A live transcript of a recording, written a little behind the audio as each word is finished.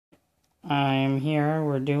I'm here.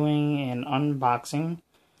 We're doing an unboxing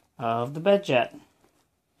of the BedJet.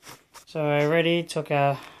 So I already took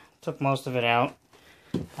most of it out.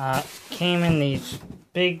 Came in these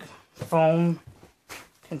big foam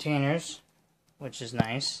containers, which is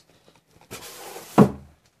nice.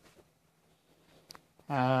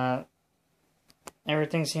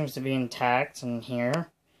 Everything seems to be intact in here.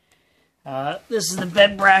 This is the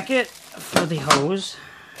bed bracket for the hose.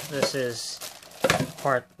 This is the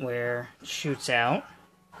part where it shoots out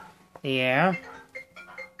the air.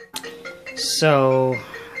 So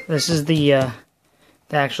this is the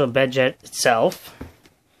actual BedJet itself.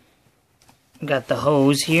 Got the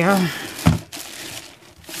hose here,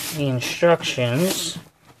 the instructions,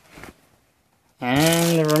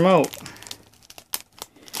 and the remote.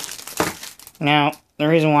 Now, the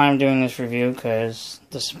reason why I'm doing this review, because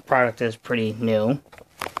this product is pretty new,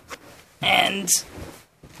 and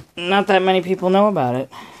not that many people know about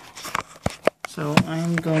it. So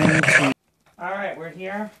I'm going to... Alright, we're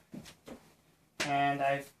here, and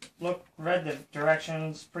I've read the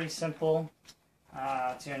directions, pretty simple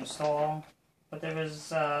to install, but there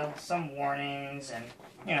was some warnings and,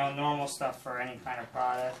 you know, normal stuff for any kind of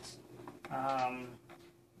product.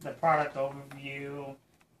 The product overview,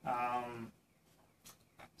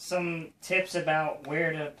 some tips about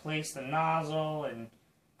where to place the nozzle and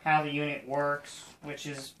how the unit works, which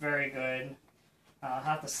is very good. I'll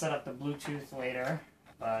have to set up the Bluetooth later,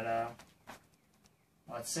 but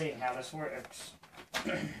let's see how this works.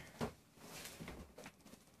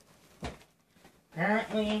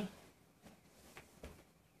 Apparently,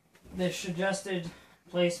 the suggested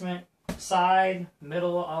placement, side,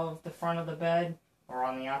 middle of the front of the bed, or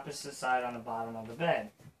on the opposite side on the bottom of the bed.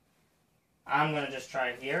 I'm going to just try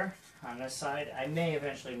it here on this side. I may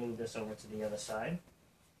eventually move this over to the other side,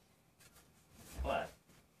 but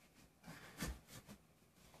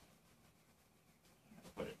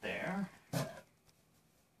put it there.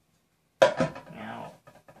 Now,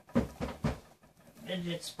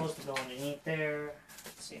 BedJet's supposed to go underneath there.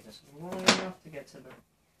 Let's see if this is long enough to get to the...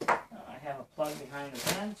 I have a plug behind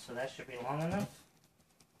the bed, so that should be long enough.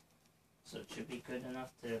 So it should be good enough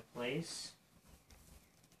to place.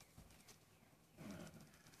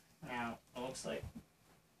 Now, it looks like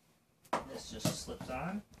this just slips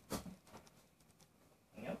on.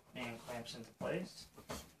 Yep, and clamps into place.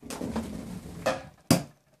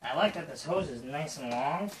 I like that this hose is nice and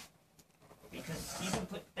long, because you can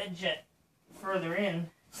put BedJet further in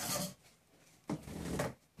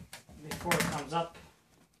before it comes up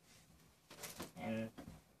and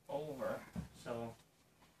over. So,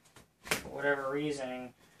 for whatever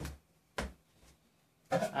reason,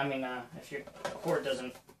 I mean, if your cord is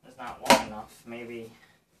not long enough, maybe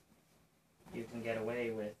you can get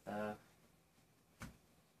away with it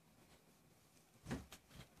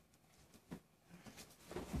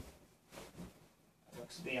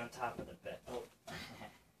looks to be on top of the bed. Oh,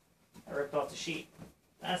 I ripped off the sheet.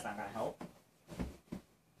 That's not gonna help. I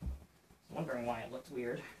was wondering why it looked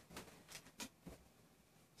weird.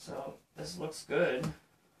 So this looks good. This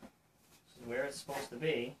is where it's supposed to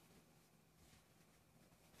be.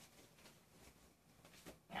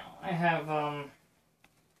 Now I have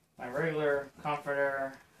my regular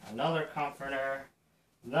comforter, another comforter,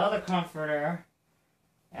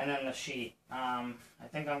 and then the sheet. I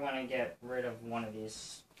think I'm going to get rid of one of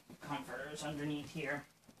these comforters underneath here,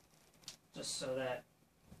 just so that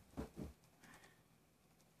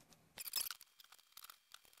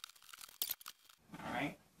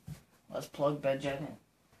alright, let's plug BedJet in.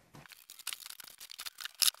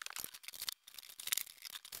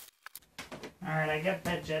 Alright, I got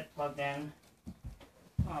BedJet plugged in.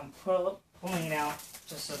 Pulling it out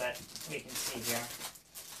just so that we can see here.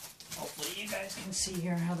 Hopefully you guys can see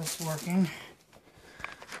here how this is working.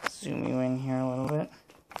 Zoom you in here a little bit.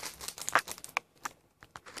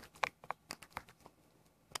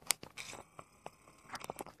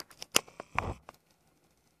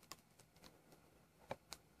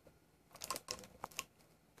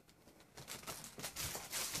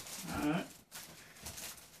 Alright.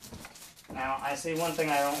 Now, I see one thing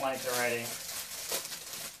I don't like already.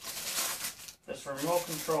 This remote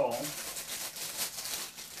control.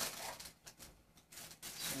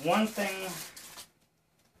 One thing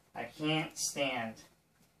I can't stand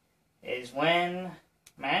is when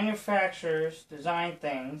manufacturers design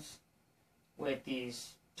things with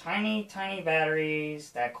these tiny, tiny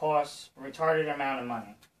batteries that cost a retarded amount of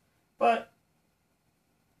money. But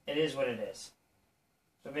it is what it is.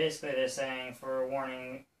 So basically they're saying for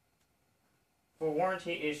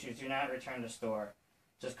warranty issues, do not return to store.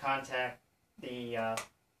 Just contact the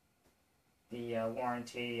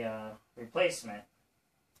warranty replacement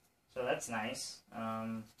So that's nice.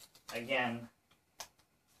 Again,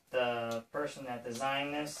 the person that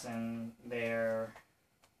designed this and their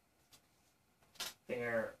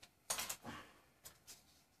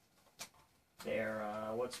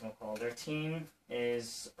whatchamacallit, their team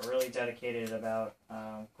is really dedicated about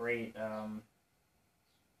great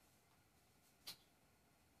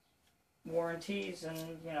warranties and,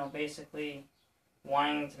 you know, basically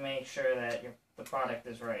wanting to make sure that the product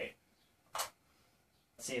is right.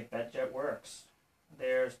 Let's see if BedJet works.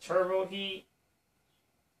 There's turbo heat,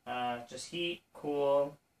 just heat,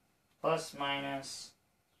 cool, plus, minus,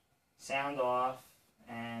 sound off,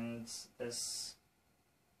 and this,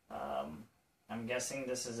 I'm guessing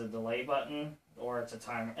this is a delay button, or it's a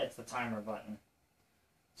timer. It's the timer button.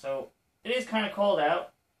 So it is kind of cold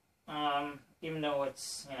out, even though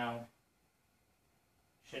it's, you know,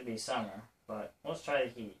 should be summer. But let's try the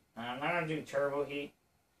heat. I'm not gonna do turbo heat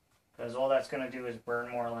because all that's gonna do is burn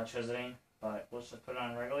more electricity. But let's just put it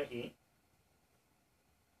on regular heat.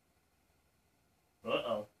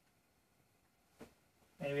 Uh-oh.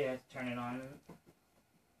 Maybe I have to turn it on.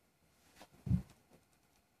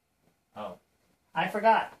 Oh. I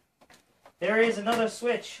forgot. There is another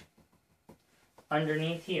switch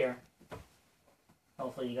underneath here.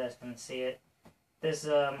 Hopefully you guys can see it. There's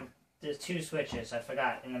two switches. I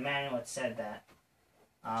forgot. In the manual it said that.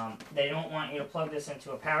 They don't want you to plug this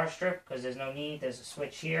into a power strip because there's no need. There's a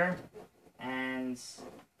switch here. And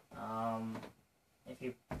if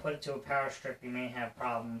you put it to a power strip, you may have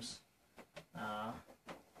problems.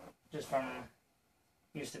 Just from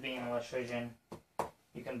used to being an electrician,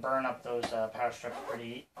 you can burn up those power strips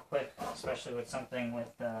pretty quick, especially with something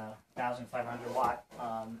with 1,500 watt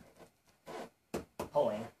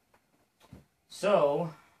pulling.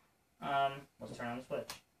 So, let's turn on the switch.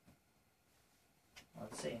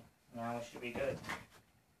 Let's see. Now it should be good.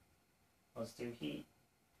 Let's do heat.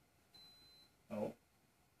 Oh,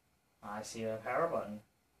 I see a power button.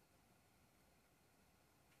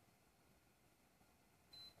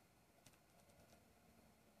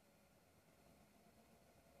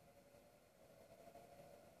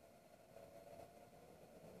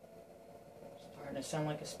 Starting to sound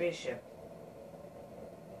like a spaceship.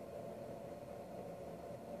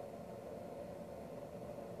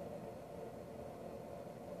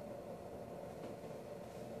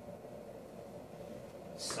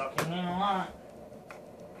 Sucking in a lot.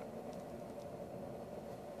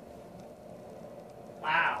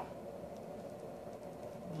 Wow.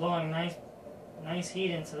 Blowing nice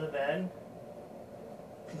heat into the bed.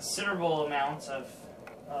 Considerable amounts of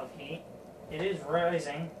heat. It is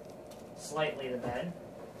rising slightly, the bed.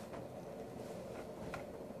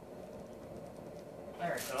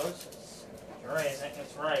 There it goes.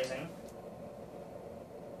 It's rising.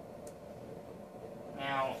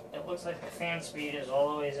 Now, it looks like the fan speed is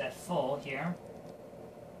always at full here.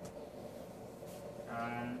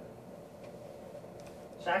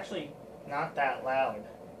 It's actually not that loud,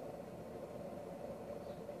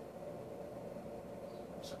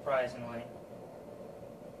 surprisingly.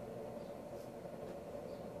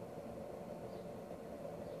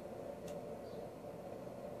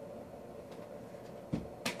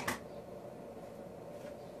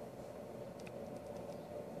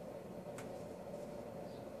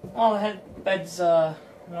 While the bed's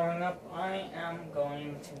warming up, I am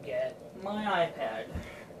going to get my iPad.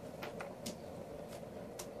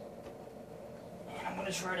 And I'm going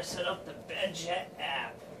to try to set up the BedJet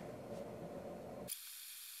app.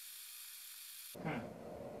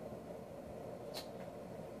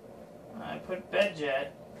 I put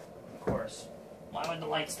BedJet, of course. Why would the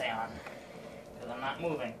light stay on? Because I'm not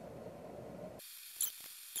moving.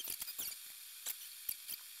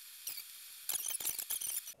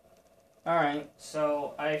 Alright,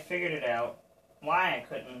 so I figured it out why I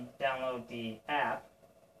couldn't download the app.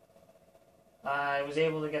 I was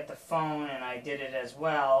able to get the phone and I did it as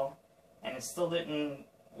well, and it still didn't,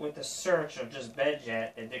 with the search of just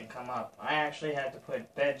BedJet, it didn't come up. I actually had to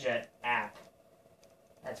put BedJet app.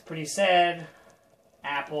 That's pretty sad.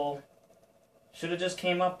 Apple should have just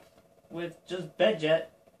came up with just BedJet,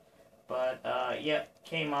 but yep,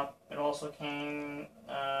 came up. It also came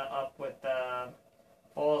up with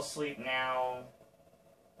Fall Asleep Now,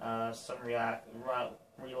 some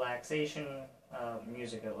relaxation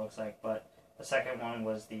music, it looks like, but the second one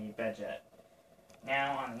was the BedJet.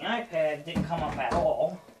 Now, on the iPad, it didn't come up at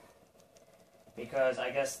all, because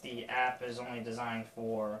I guess the app is only designed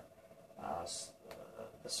for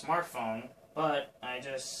the smartphone, but I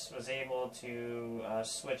just was able to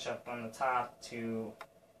switch up on the top to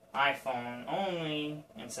iPhone only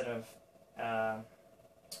instead of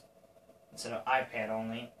iPad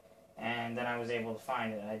only, and then I was able to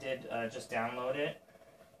find it. I did just download it,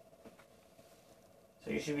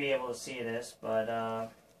 so you should be able to see this, but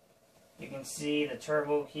you can see the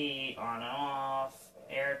turbo key on and off,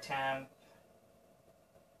 air temp,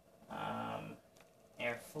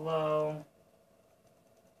 airflow.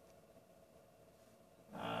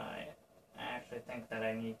 I actually think that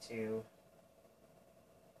I need to,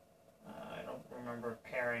 I don't remember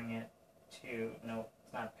pairing it to, no,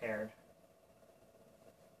 it's not paired.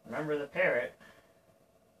 Remember to pair it.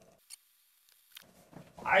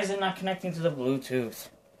 Why is it not connecting to the Bluetooth?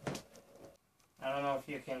 I don't know if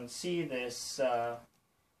you can see this,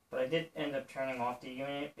 but I did end up turning off the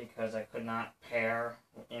unit because I could not pair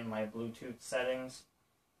in my Bluetooth settings.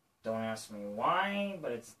 Don't ask me why,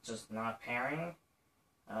 but it's just not pairing.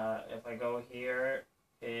 If I go here,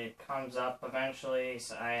 it comes up eventually,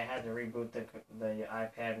 so I had to reboot the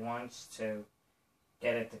iPad once to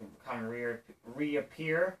get it to come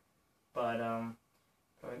reappear. But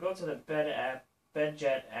if I go to the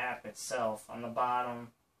BedJet app itself, on the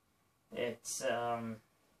bottom, it said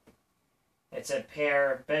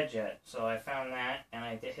pair BedJet. So I found that, and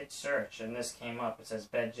I did hit search, and this came up. It says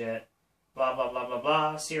BedJet, blah blah blah blah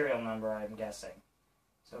blah, serial number, I'm guessing.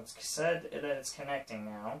 So it's said that it's connecting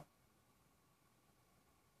now.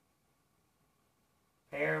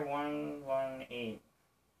 Pair 118.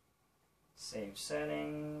 Save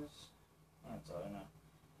settings. That's all I know.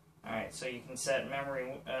 Alright, so you can set memory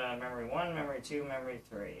 1, memory 2, memory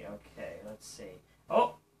 3. Okay, let's see.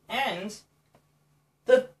 Oh, and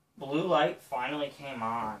the blue light finally came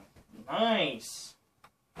on. Nice!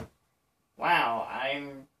 Wow,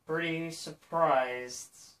 I'm pretty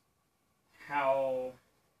surprised how,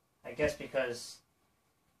 I guess because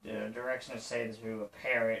the directions say to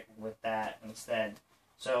pair it with that instead.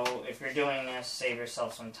 So if you're doing this, save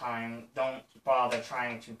yourself some time. Don't bother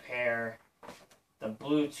trying to pair the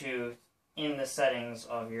Bluetooth in the settings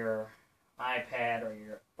of your iPad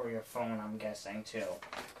or your phone, I'm guessing too.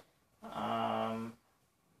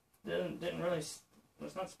 Didn't really.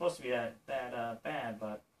 It's not supposed to be that bad,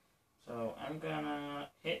 but so I'm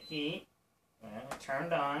gonna hit heat and it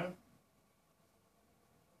turned on,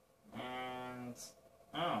 and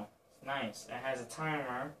oh, it's nice. It has a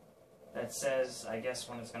timer that says, I guess,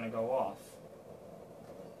 when it's gonna go off,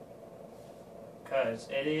 because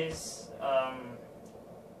it is.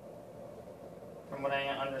 From what I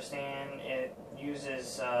understand, it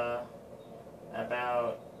uses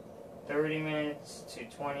about 30 minutes to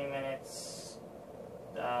 20 minutes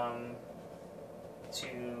to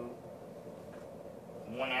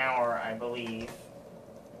 1 hour, I believe,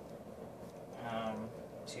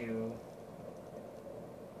 to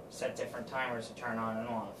set different timers to turn on and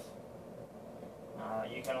off.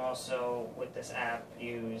 You can also, with this app,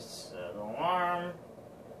 use the alarm.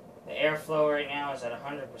 The airflow right now is at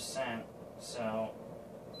 100%. So,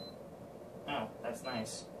 oh, that's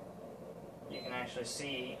nice. You can actually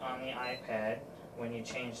see on the iPad when you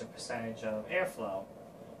change the percentage of airflow.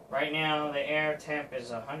 Right now, the air temp is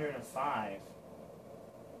 105,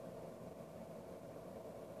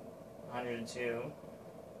 102.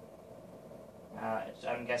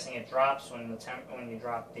 I'm guessing it drops when you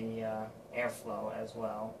drop the airflow as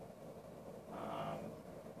well.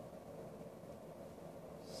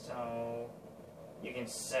 So you can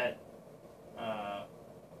set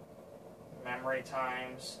memory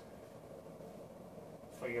times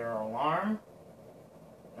for your alarm.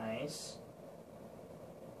 Nice.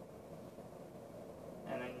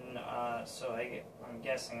 And then, so I'm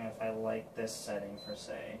guessing if I like this setting per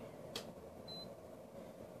se.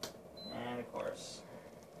 And of course,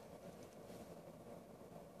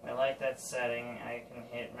 if I like that setting, I can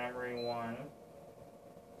hit memory 1.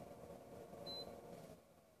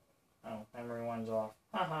 Oh, memory 1's off.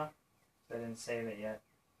 Haha. I didn't save it yet.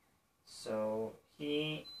 So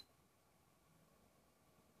heat,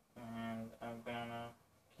 and I'm gonna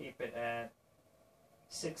keep it at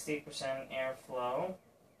 60% airflow.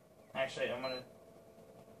 Actually, I'm gonna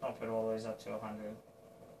bump it all the way up to 100.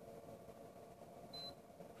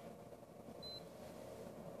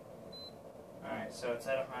 Alright, so it's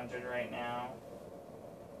at 100 right now.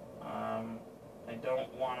 I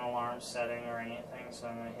don't want an alarm setting or anything, so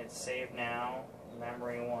I'm going to hit save now,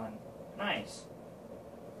 memory 1. Nice!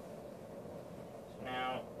 So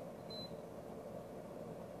now,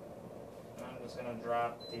 I'm just going to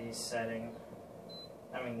drop the setting,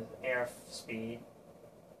 the air speed.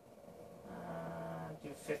 Do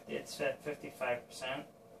 50, it's at 55%.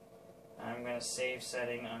 I'm going to save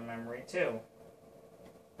setting on memory 2.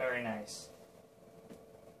 Very nice.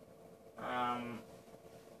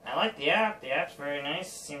 I like the app. The app's very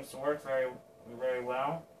nice. Seems to work very, very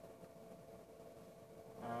well.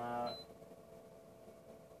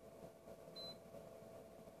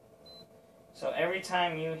 So every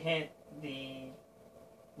time you hit the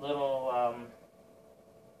little,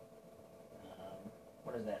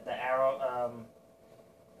 what is that? The arrow,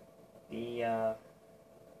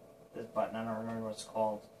 this button, I don't remember what it's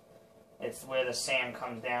called. It's where the sand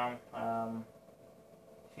comes down.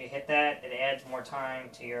 If you hit that, it adds more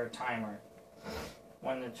time to your timer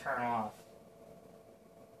when to turn off.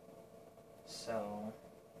 So,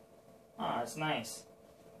 it's nice.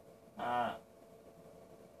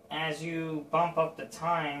 As you bump up the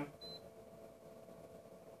time,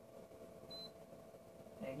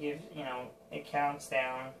 it gives, it counts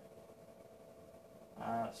down.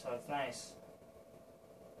 So it's nice.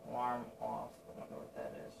 Alarm off. I wonder what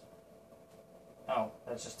that is. Oh,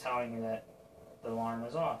 that's just telling you that the alarm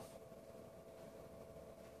is off.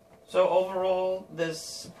 So overall,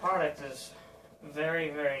 this product is very,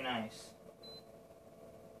 very nice.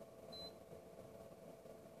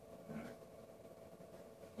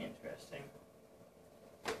 Interesting.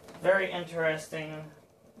 Very interesting.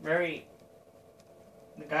 The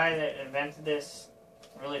guy that invented this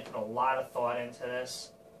really put a lot of thought into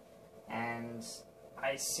this, and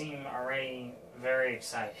I seem already very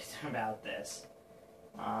excited about this.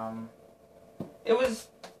 I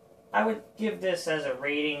would give this as a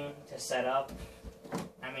rating to set up.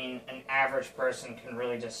 I mean, an average person can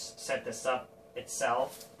really just set this up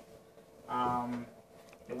itself.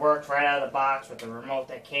 It worked right out of the box with the remote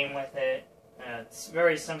that came with it. It's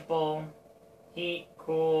very simple. Heat,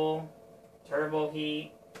 cool, turbo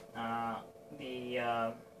heat, the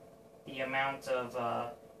amount of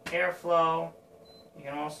airflow. You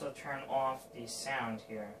can also turn off the sound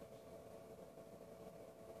here.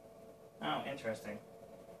 Oh, interesting.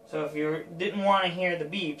 So if you didn't want to hear the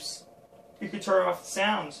beeps, you could turn off the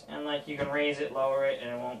sounds, and like you can raise it, lower it, and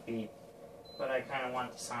it won't beep. But I kind of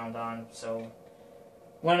want the sound on, so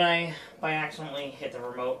when I by accidentally hit the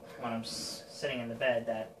remote when I'm sitting in the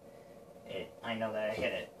bed, I know that I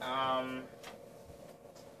hit it.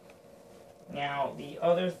 Now the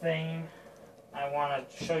other thing I want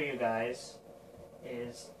to show you guys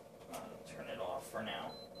is turn it off for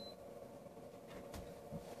now.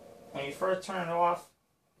 When you first turn it off,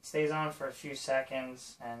 it stays on for a few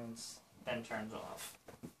seconds and then turns off.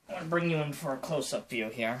 I want to bring you in for a close-up view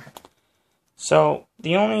here. So,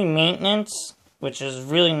 the only maintenance, which is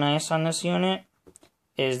really nice on this unit,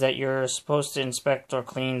 is that you're supposed to inspect or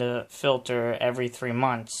clean the filter every 3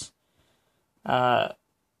 months. When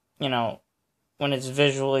it's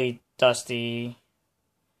visually dusty,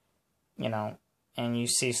 and you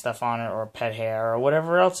see stuff on it, or pet hair, or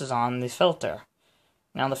whatever else is on the filter.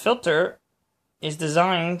 Now, the filter is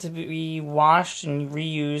designed to be washed and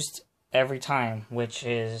reused every time, which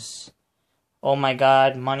is, oh my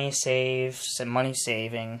god, money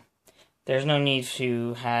saving. There's no need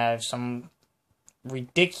to have some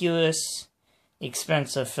ridiculous,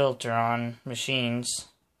 expensive filter on machines.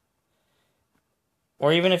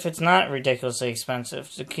 Or even if it's not ridiculously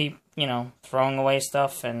expensive, to keep, throwing away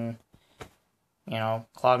stuff and,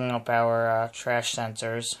 clogging up our trash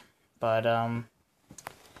sensors. But,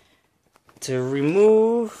 to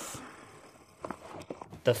remove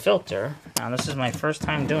the filter, now this is my first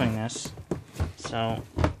time doing this, so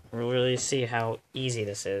we'll really see how easy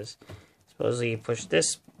this is. Supposedly you push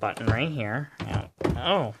this button right here.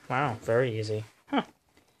 Oh, wow, very easy. Huh.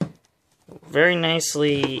 Very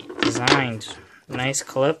nicely designed. Nice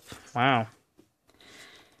clip. Wow.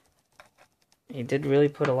 He did really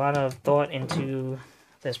put a lot of thought into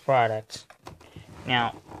this product.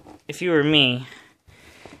 Now, if you were me,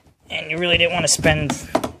 and you really didn't want to spend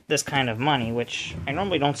this kind of money, which I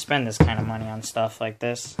normally don't spend this kind of money on stuff like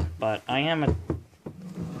this, but I am a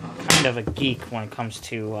kind of a geek when it comes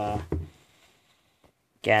to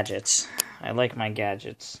gadgets. I like my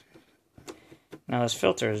gadgets. Now this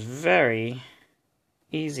filter is very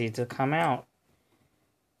easy to come out.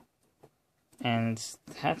 And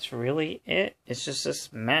that's really it. It's just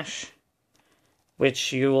this mesh,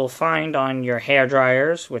 which you will find on your hair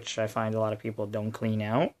dryers, which I find a lot of people don't clean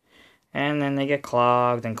out. And then they get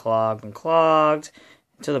clogged and clogged and clogged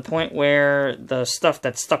to the point where the stuff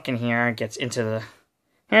that's stuck in here gets into the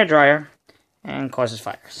hair dryer and causes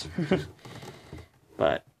fires.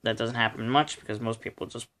 But that doesn't happen much because most people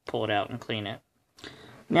just pull it out and clean it.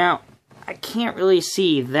 Now, I can't really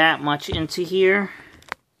see that much into here,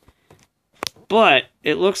 but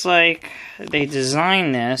it looks like they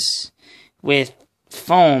designed this with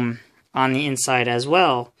foam on the inside as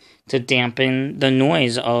well to dampen the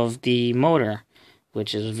noise of the motor,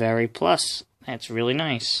 which is very plus. That's really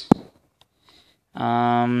nice.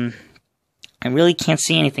 I really can't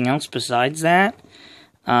see anything else besides that.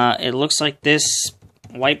 It looks like this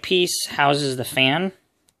white piece houses the fan,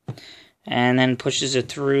 and then pushes it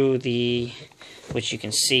through the, which you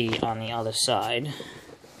can see on the other side.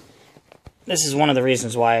 This is one of the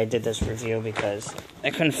reasons why I did this review, because I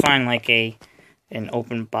couldn't find like an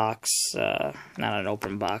open box, not an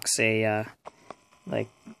open box, a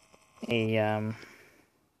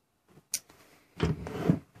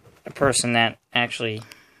person that actually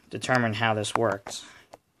determined how this works.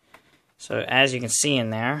 So as you can see in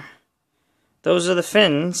there, those are the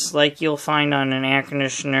fins like you'll find on an air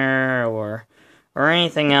conditioner or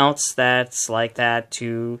anything else that's like that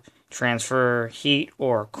to transfer heat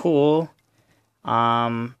or cool.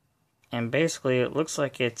 And basically it looks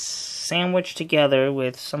like it's sandwiched together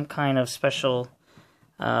with some kind of special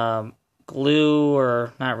glue,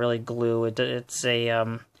 or not really glue. It's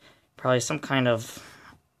a probably some kind of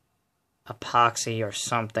epoxy or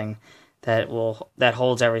something that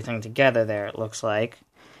holds everything together there, it looks like.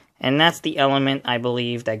 And that's the element, I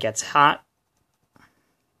believe, that gets hot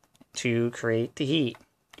to create the heat.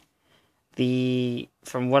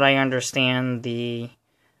 From what I understand, the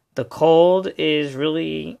cold is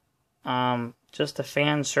really just a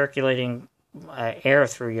fan circulating air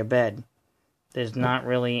through your bed. There's not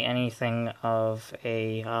really anything of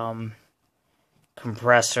a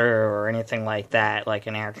compressor or anything like that, like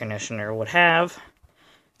an air conditioner would have,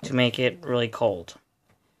 to make it really cold.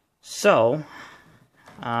 So,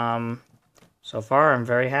 so far I'm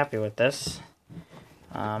very happy with this.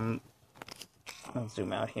 Let's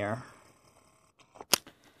zoom out here.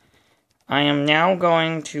 I am now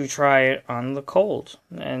going to try it on the cold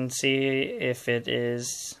and see if it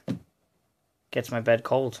gets my bed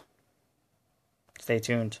cold. Stay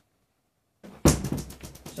tuned.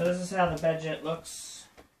 So this is how the BedJet looks.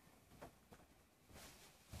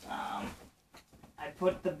 I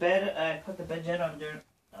put the BedJet under.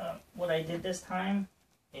 What I did this time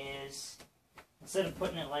is, instead of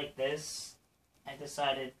putting it like this, I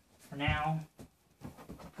decided for now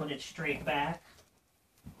to put it straight back,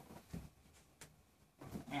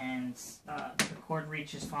 and the cord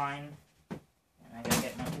reach is fine. And I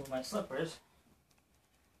gotta move my slippers,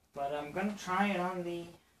 but I'm gonna try it on the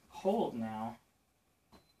cold now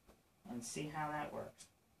and see how that works.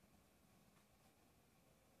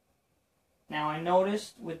 Now I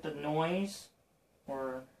noticed with the noise,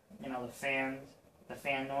 or the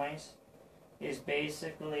fan noise, is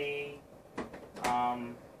basically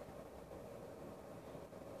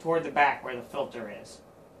toward the back where the filter is.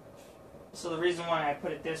 So the reason why I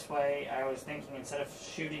put it this way, I was thinking instead of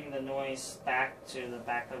shooting the noise back to the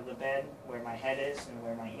back of the bed where my head is and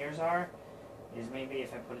where my ears are, is maybe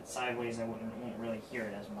if I put it sideways I won't really hear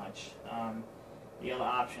it as much. The other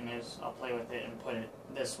option is I'll play with it and put it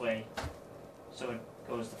this way so it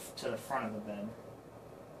goes to the front of the bed.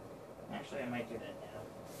 Actually, I might do that now.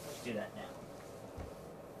 Let's do that now.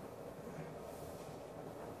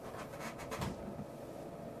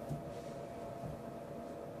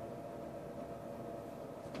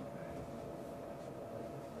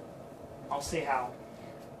 I'll see how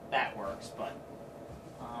that works, but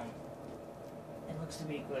it looks to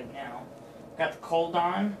be good now. Got the cold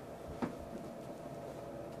on.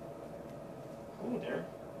 Ooh, there.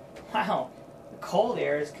 Wow, the cold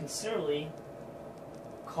air is considerably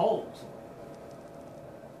cold.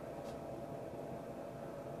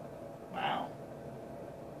 Wow.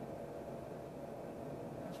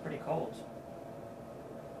 That's pretty cold.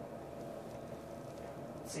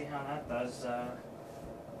 Let's see how that does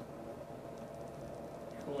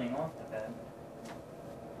cooling off the bed.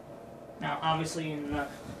 Now, obviously in the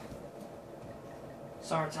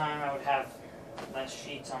summertime I would have less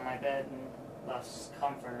sheets on my bed and less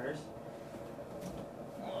comforters.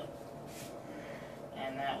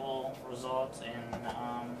 And that will result in,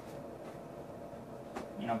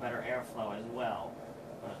 better airflow as well.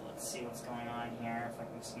 But let's see what's going on here, if I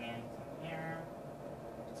can see anything here.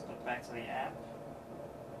 Let's go back to the app.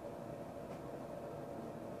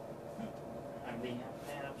 I have the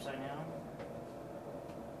fan upside down.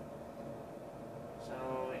 So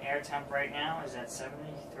the air temp right now is at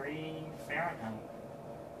 73 Fahrenheit.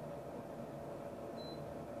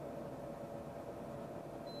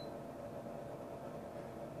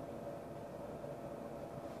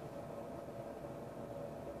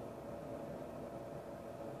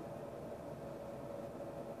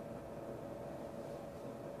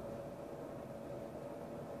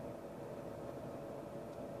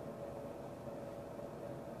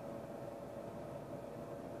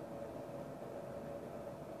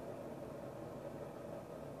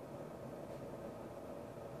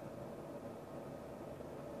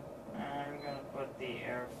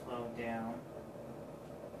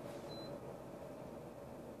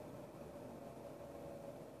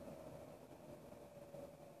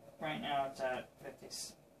 right now it's at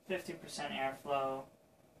 50% airflow.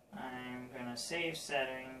 I'm going to save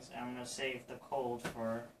settings. I'm going to save the cold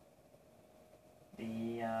for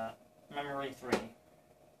the memory 3.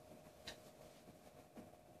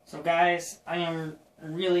 So guys, I am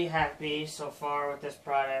really happy so far with this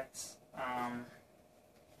product.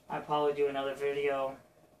 I'll probably do another video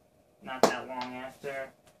not that long after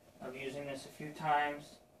of using this a few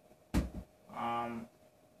times. I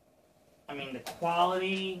mean, the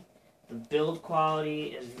quality, the build quality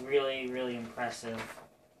is really, really impressive.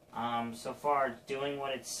 So far, it's doing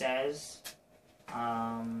what it says.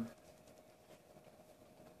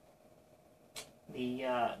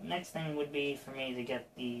 The next thing would be for me to get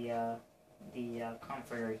the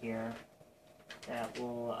comforter here that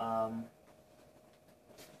will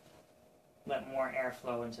let more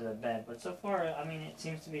airflow into the bed. But so far, I mean, it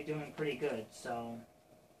seems to be doing pretty good. So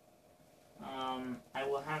I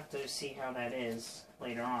will have to see how that is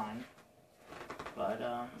later on. But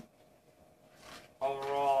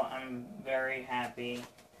overall, I'm very happy,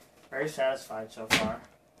 very satisfied so far.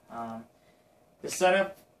 The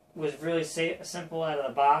setup was really simple out of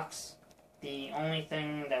the box. The only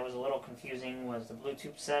thing that was a little confusing was the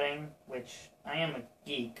Bluetooth setting, which I am a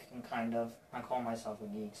geek, and kind of. I call myself a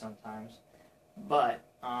geek sometimes. But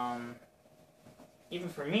even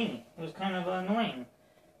for me, it was kind of annoying.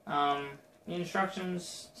 The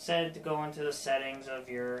instructions said to go into the settings of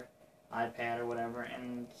your iPad or whatever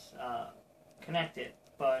and connect it,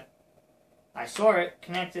 but I saw it,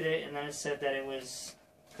 connected it, and then it said that it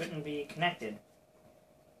couldn't be connected.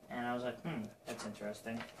 And I was like, that's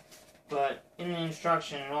interesting. But in the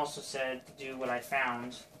instruction, it also said to do what I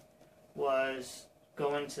found was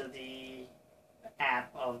go into the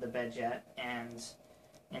app of the BedJet and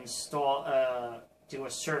install, do a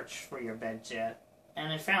search for your BedJet,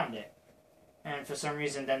 and it found it. And for some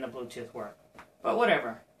reason, then the Bluetooth worked. But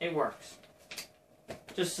whatever, it works.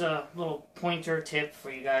 Just a little pointer tip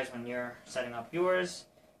for you guys when you're setting up yours.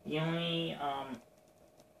 The only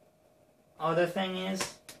other thing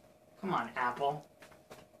is, come on, Apple.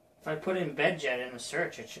 If I put in BedJet in the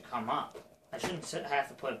search, it should come up. I shouldn't have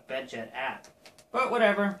to put BedJet app. But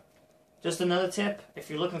whatever. Just another tip.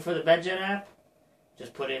 If you're looking for the BedJet app,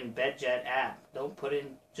 just put in BedJet app. Don't put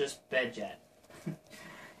in just BedJet.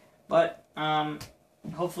 But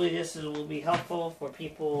hopefully this will be helpful for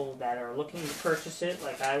people that are looking to purchase it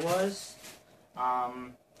like I was.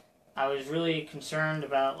 I was really concerned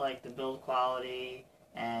about like the build quality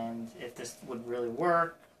and if this would really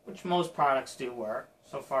work, which most products do work.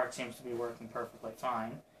 So far it seems to be working perfectly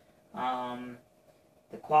fine.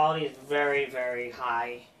 The quality is very, very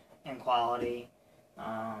high in quality.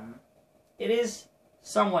 It is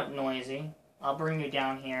somewhat noisy. I'll bring you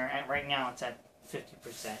down here, and right now it's at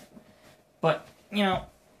 50%. But, you know,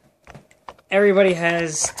 everybody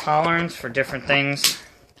has tolerance for different things.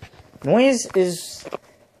 Noise is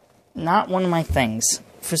not one of my things.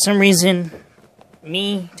 For some reason,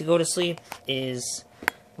 me, to go to sleep, is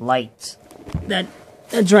light. That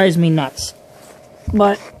drives me nuts.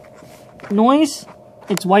 But noise,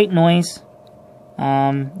 it's white noise.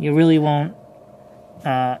 You really won't,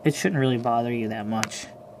 it shouldn't really bother you that much.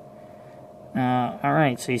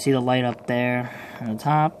 Alright, so you see the light up there on the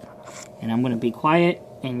top. And I'm going to be quiet,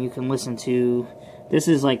 and you can listen to, this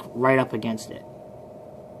is like right up against it.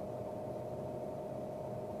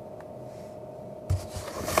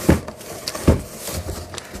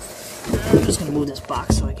 I'm just going to move this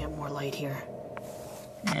box so I get more light here.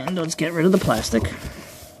 And let's get rid of the plastic.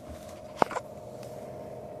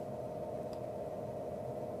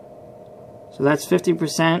 So that's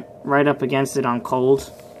 50% right up against it on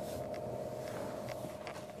cold.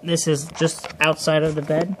 This is just outside of the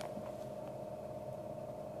bed.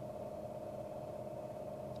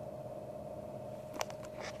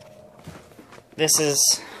 This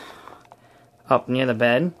is up near the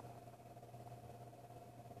bed.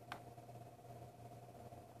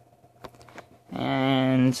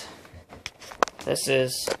 And this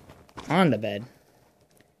is on the bed.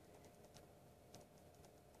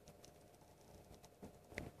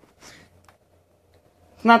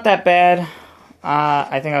 It's not that bad.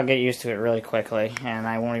 I think I'll get used to it really quickly, and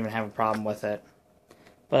I won't even have a problem with it.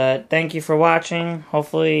 But thank you for watching.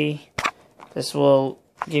 Hopefully this will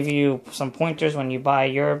give you some pointers when you buy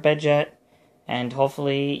your BedJet, and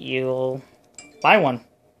hopefully you'll buy one.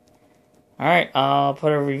 Alright, I'll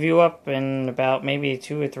put a review up in about maybe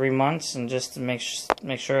 2 or 3 months, and just to make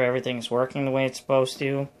sure everything's working the way it's supposed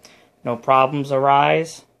to. No problems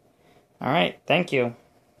arise. Alright, thank you.